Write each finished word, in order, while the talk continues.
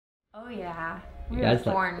Oh yeah, You we were guys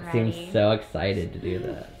born seem ready. so excited to do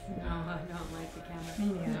this. No, I don't like the camera. Me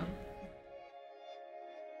neither.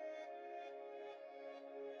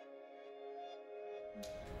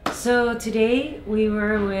 So today we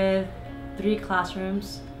were with 3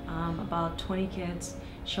 classrooms, about 20 kids,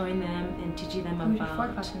 showing them and teaching them We did about 4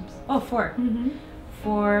 classrooms. Oh, 4. Mm-hmm.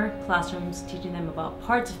 4 classrooms teaching them about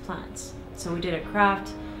parts of plants. So we did a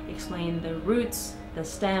craft, explained the roots, the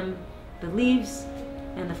stem, the leaves,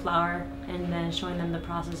 and the flower, and then showing them the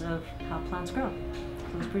process of how plants grow.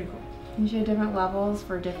 So it was pretty cool. You showed different levels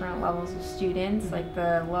for different levels of students. Like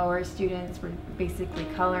the lower students were basically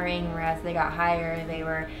coloring, whereas they got higher, they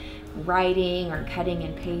were writing or cutting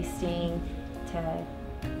and pasting to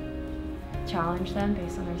challenge them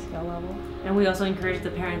based on their skill level. And we also encouraged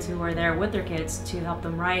the parents who were there with their kids to help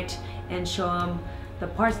them write and show them the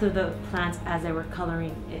parts of the plants as they were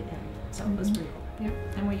coloring it in. So it was pretty cool. Yep,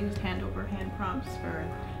 and we used hand over hand prompts for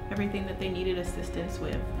everything that they needed assistance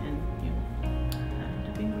with, and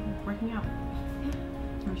to be working out.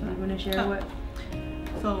 You want to share what?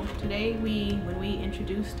 So today when we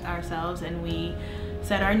introduced ourselves and we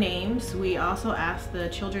said our names, we also asked the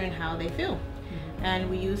children how they feel. And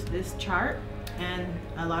we used this chart, and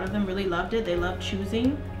a lot of them really loved it. They loved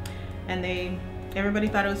choosing, and everybody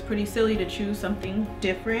thought it was pretty silly to choose something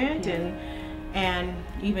different and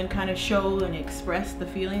even kind of show and express the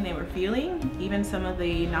feeling they were feeling, even some of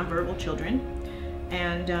the nonverbal children.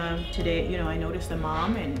 And today, I noticed the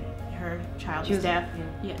mom, and her child is deaf,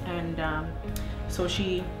 and so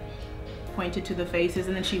she pointed to the faces,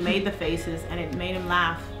 and then she made the faces, and it made him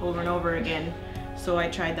laugh over and over again. So I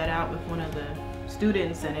tried that out with one of the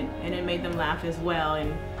students, and it made them laugh as well,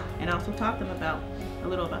 and also taught them a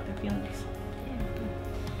little about their feelings.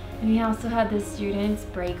 And we also had the students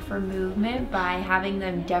break for movement by having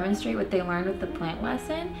them demonstrate what they learned with the plant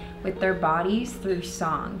lesson with their bodies through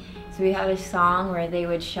song. So we had a song where they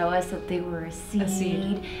would show us that they were a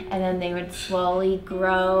seed, and then they would slowly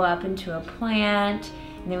grow up into a plant.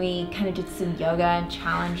 And then we kind of did some yoga and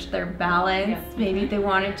challenged their balance. Maybe if they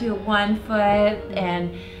wanted to 1 foot,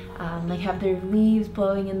 and like have their leaves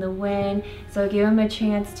blowing in the wind. So it gave them a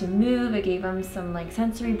chance to move. It gave them some like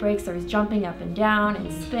sensory breaks. There was jumping up and down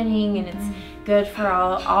and spinning, and it's good for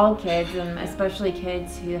all kids, and especially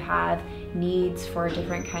kids who have needs for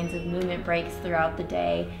different kinds of movement breaks throughout the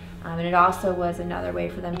day. And it also was another way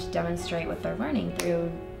for them to demonstrate what they're learning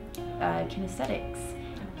through kinesthetics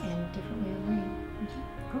and different way of learning.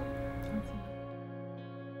 Cool.